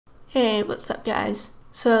Hey, what's up guys?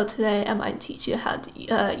 So today I might teach you how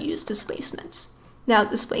to use displacements. Now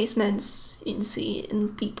displacements you can see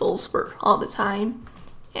in people's work all the time,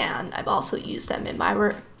 and I've also used them in my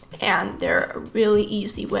work, and they're a really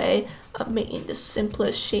easy way of making the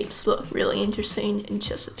simplest shapes look really interesting in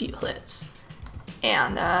just a few clicks.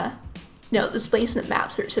 And displacement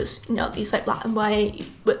maps are just these like black and white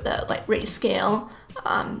with the like grayscale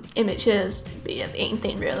images, be of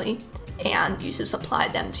anything really. And you just apply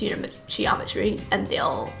them to your geometry, and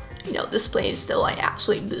they'll, displays still like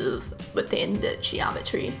actually move within the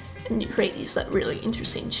geometry, and you create these like really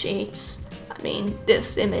interesting shapes. I mean,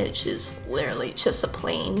 this image is literally just a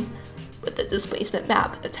plane with the displacement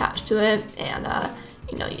map attached to it, and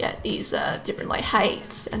you get these different like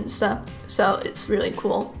heights and stuff. So it's really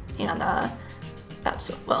cool, and that's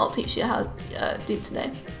what I'll teach you how to do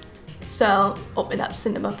today. So open up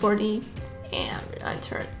Cinema 4D, and we're going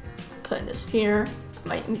to put in the sphere. I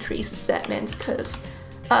might increase the segments because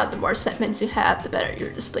the more segments you have, the better your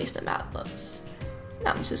displacement map looks.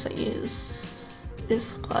 Now I'm just going to use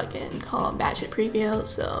this plugin called Magic Preview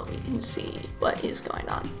so we can see what is going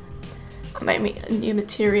on. I might make a new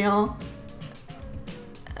material.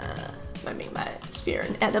 I might make my sphere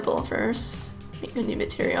inedible first. Make a new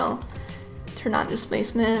material. Turn on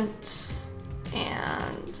displacements,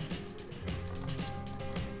 and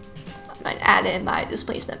I might add in my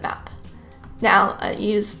displacement map. Now I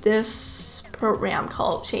use this program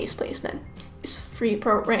called Displacement. It's a free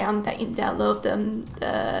program that you can download from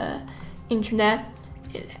the internet.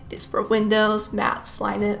 It's for Windows, Macs,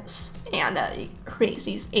 Linux, and it creates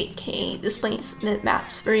these 8K displacement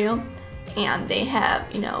maps for you. And they have,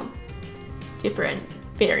 different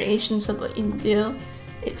variations of what you can do.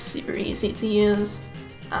 It's super easy to use.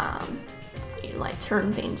 You can like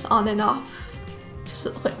turn things on and off. Just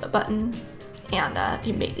click the button. And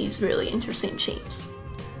you make these really interesting shapes.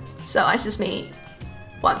 So I just made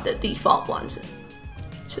one of the default ones,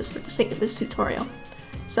 just for the sake of this tutorial.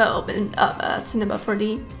 So open up Cinema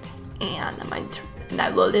 4D, and I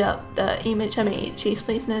loaded up the image I made,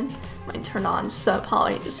 Displacement. I'm going to turn on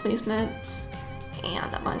subpoly displacements,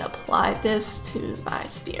 and I'm going to apply this to my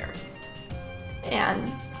sphere. And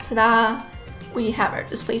ta-da! We have our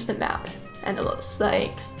displacement map, and it looks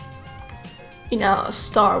like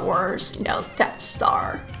Star Wars, Death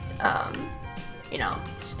Star,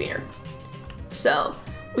 sphere. So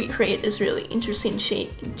we create this really interesting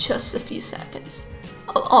shape in just a few seconds.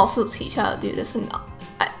 I'll also teach how to do this, and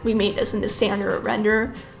we made this in the standard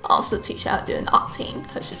render. I'll also teach how to do an Octane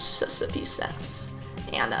because it's just a few steps,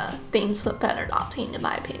 and things look better in Octane in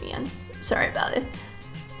my opinion. Sorry about it.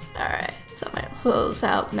 Alright, so I'm going to close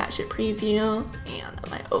out Magic Preview, and I'm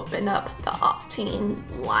going to open up the Octane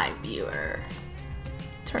Live Viewer.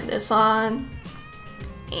 Turn this on,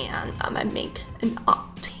 and I'm going to make an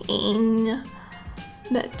Octane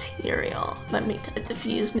material. I'm going to make a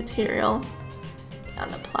diffuse material,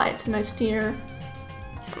 and apply it to my sphere.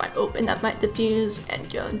 I might open up my diffuse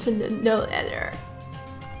and go into the node editor.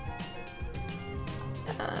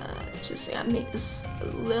 Just gonna make this a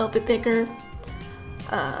little bit bigger.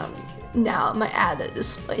 Now I'm gonna add a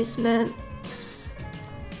displacement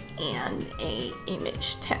and a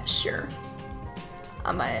image texture.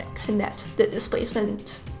 I'm gonna connect the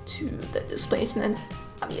displacement to the displacement,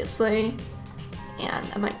 obviously, and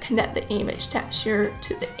I might connect the image texture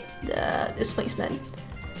to the displacement.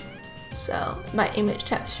 So my image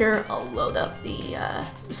texture, I'll load up the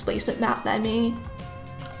displacement map that I made.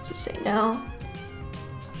 Just say no.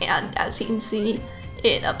 And as you can see,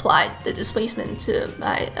 it applied the displacement to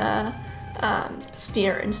my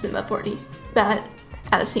sphere in Cinema 4D. But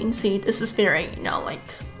as you can see, this is very, like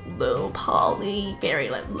low poly, very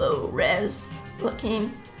like low res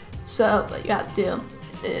looking. So what you have to do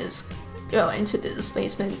is go into the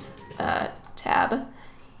displacement tab,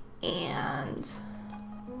 and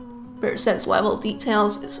where it says level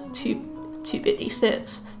details is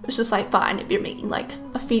 256, which is like fine if you're making like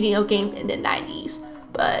a video game in the 90s.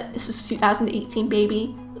 But this is 2018,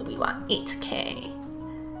 baby, so we want 8K.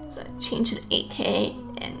 So change it to 8K,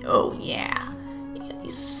 and oh yeah, you get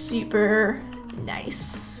these super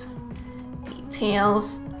nice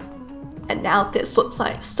details. And now this looks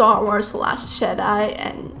like Star Wars The Last Jedi,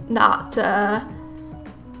 and not,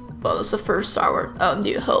 what was the first Star Wars? Oh,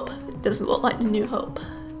 New Hope. It doesn't look like the New Hope.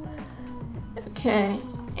 Okay,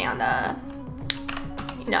 and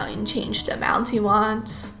you can change the amount you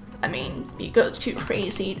want. I mean, if you go too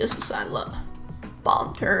crazy, this is gonna look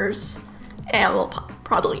bonkers, and will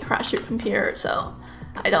probably crash your computer, so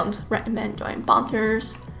I don't recommend doing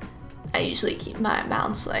bonkers. I usually keep my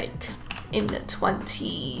amounts like in the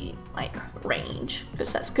 20 range,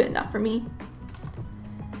 because that's good enough for me.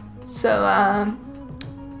 So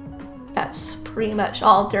that's pretty much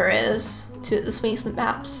all there is to displacement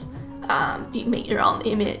maps. You make your own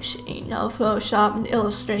image in Photoshop and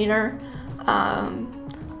Illustrator. I'll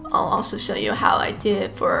also show you how I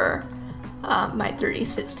did for my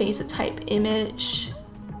 36 days of type image,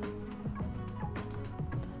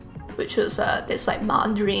 which was this like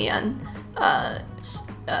Mondrian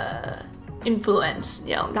influence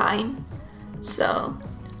 9. So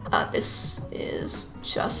this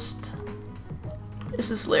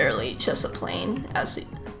is literally just a plane, as you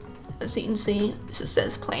can see. It just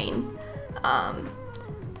says plane. And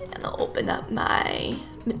I'll open up my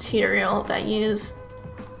material that I use.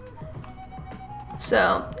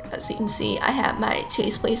 So as you can see, I have my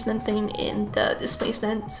chase placement thing in the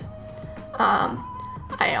displacement.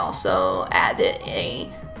 I also added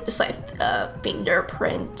this like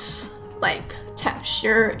fingerprint like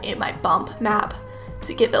texture in my bump map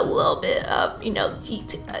to give it a little bit of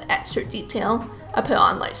extra detail. I put it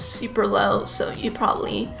on like super low, so you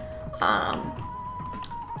probably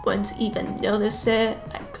wouldn't even notice it.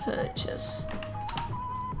 I could just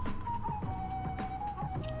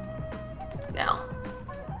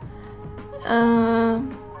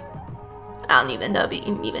I don't even know if you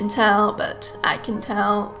can even tell, but I can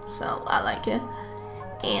tell, so I like it.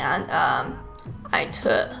 And I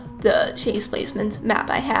took the chase placement map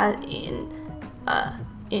I had in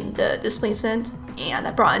the displacement, and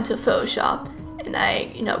I brought it into Photoshop, and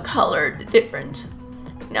I colored the different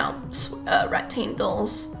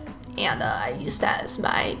rectangles, and I used that as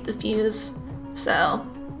my diffuse. So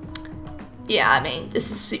yeah, I mean,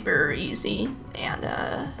 this is super easy, and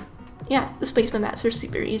yeah, displacement maps are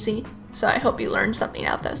super easy. So I hope you learned something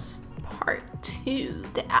out of this. Part 2,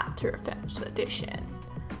 the After Effects edition.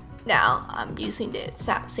 Now I'm using the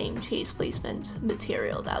exact same chase placement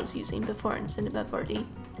material that I was using before in Cinema 4D.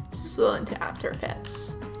 Just go into After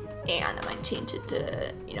Effects, and I might change it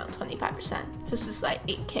to 25%. This is like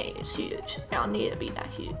 8K, it's huge. I don't need it to be that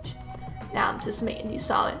huge. Now I'm just making these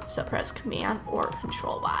solid, so press Command or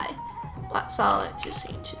Control Y. Black solid, just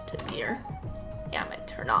change it to Mir. Yeah, I might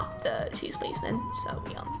turn off the chase placement so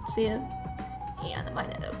we don't see it. And I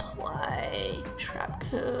might apply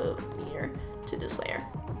Trapcode Mir to this layer.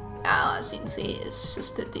 Now, as you can see, it's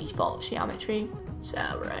just the default geometry, so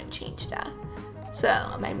we're going to change that. So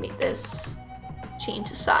I might make this change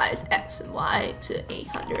the size X and Y to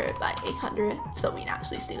 800 by 800 so we can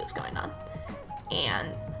actually see what's going on.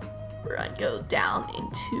 And we're going to go down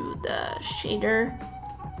into the shader.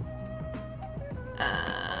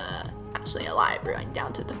 Actually, we're going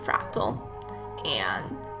down to the fractal,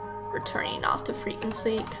 and we're turning off the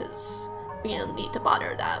frequency because we don't need to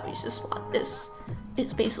bother that. We just want this.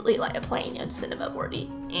 It's basically like a plane in Cinema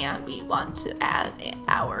 4D, and we want to add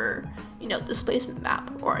our displacement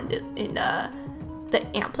map, or in the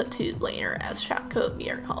amplitude layer, as Trapcode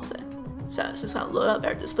Mir calls it. So it's just gonna load up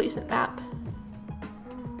our displacement map,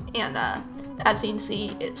 and as you can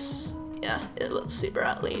see, it looks super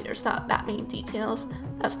ugly. There's not that many details.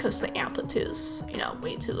 That's because the amplitude is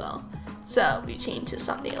way too low. So we change to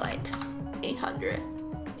something like 800.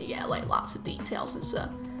 You get like lots of details and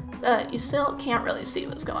stuff, but you still can't really see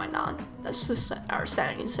what's going on. That's just our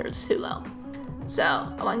settings are too low. So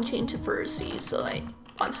I want to change the vertices to like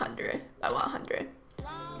 100 by 100.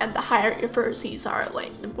 And the higher your vertices are,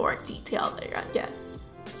 like the more detail that you're gonna get.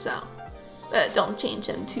 So, but don't change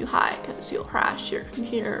them too high because you'll crash your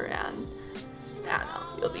computer, and I don't know,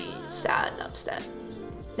 you'll be sad and upset.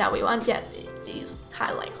 Now we want to get these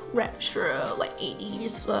kind of like retro, like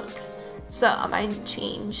 80s look. So I might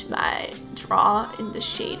change my draw in the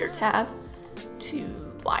shader tab to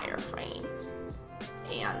wireframe.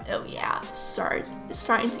 And oh yeah, it's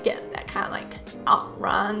starting to get that kind of like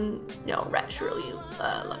outrun, retro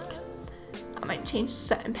look. I might change the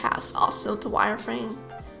setting pass also to wireframe,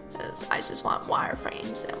 because I just want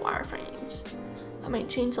wireframes and wireframes. I might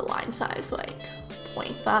change the line size like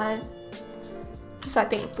 0.5, because I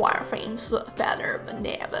think wireframes look better when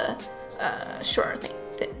they have a shorter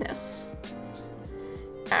thickness.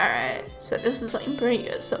 Alright, so this is looking pretty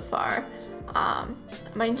good so far. I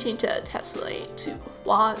might change the tessellate to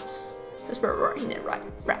quads, because we're working in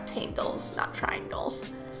rectangles, not triangles.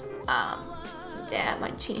 Then I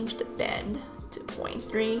might change the bend to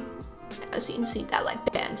 0.3. As you can see, that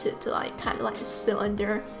like bends it to like kind of like a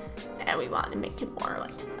cylinder, and we want to make it more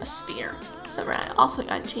like a sphere. So we're also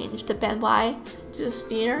going to change the bend Y to the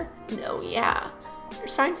sphere. And oh yeah, we're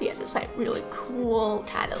starting to get this like really cool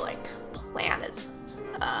kind of like planets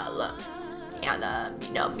look. And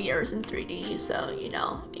mirrors in 3D, so you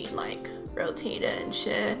can like rotate it and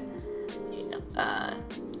shit. You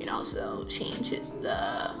can also change it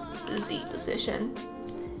the Z position,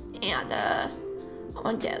 And I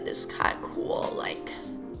want to get this kind of cool, like,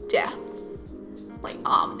 death, like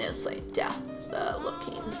ominous, like death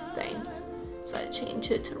looking thing. So I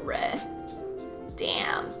change it to red.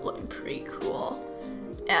 Damn, looking pretty cool.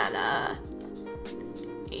 And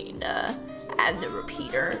add the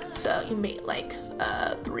repeater. So you make like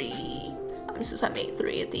 3. Since I made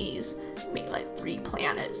 3 of these, make like 3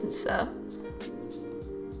 planets and stuff.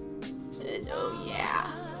 And oh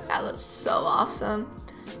yeah, that looks so awesome.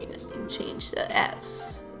 You can change the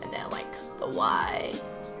X and then like the Y,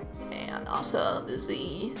 and also the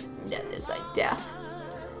Z. And then there's like death.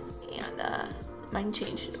 And I can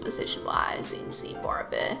change the position Y so you can see more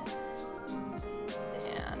of it.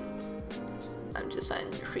 And I'm just gonna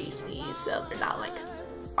increase these so they're not like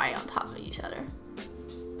right on top of each other.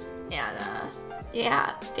 And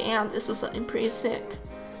yeah, damn, this is looking pretty sick.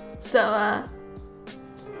 So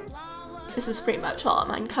this is pretty much all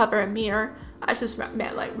I'm uncovering Mir. I just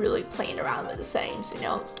recommend like really playing around with the settings, you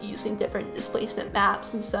know, using different displacement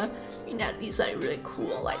maps and stuff. You know, these are really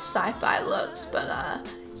cool like sci-fi looks, but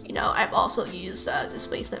you know, I've also used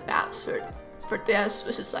displacement maps for this,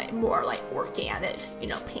 which is like more like organic, you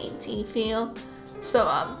know, painting feel. So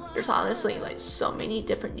there's honestly like so many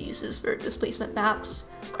different uses for displacement maps.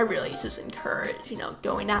 I really just encourage, you know,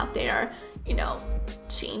 going out there, you know,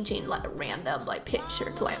 changing like a random like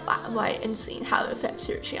picture to like black and white and seeing how it affects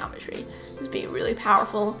your geometry. It's being really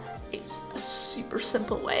powerful. It's a super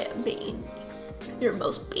simple way of making your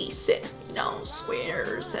most basic, you know,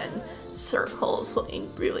 squares and circles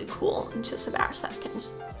looking really cool in just a matter of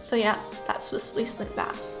seconds. So yeah, that's displacement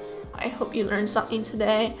maps. I hope you learned something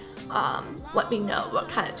today. Let me know what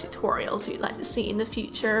kind of tutorials you'd like to see in the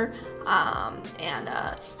future.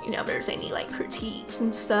 You know, if there's any like critiques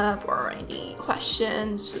and stuff or any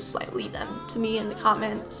questions, just like leave them to me in the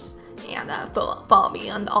comments. And follow me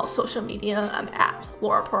on all social media. I'm at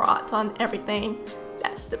Laura Perot on everything.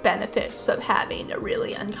 That's the benefits of having a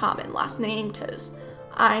really uncommon last name, because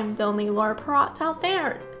I'm the only Laura Perot out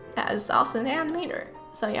there that is also an animator.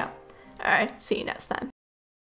 So yeah, alright, see you next time.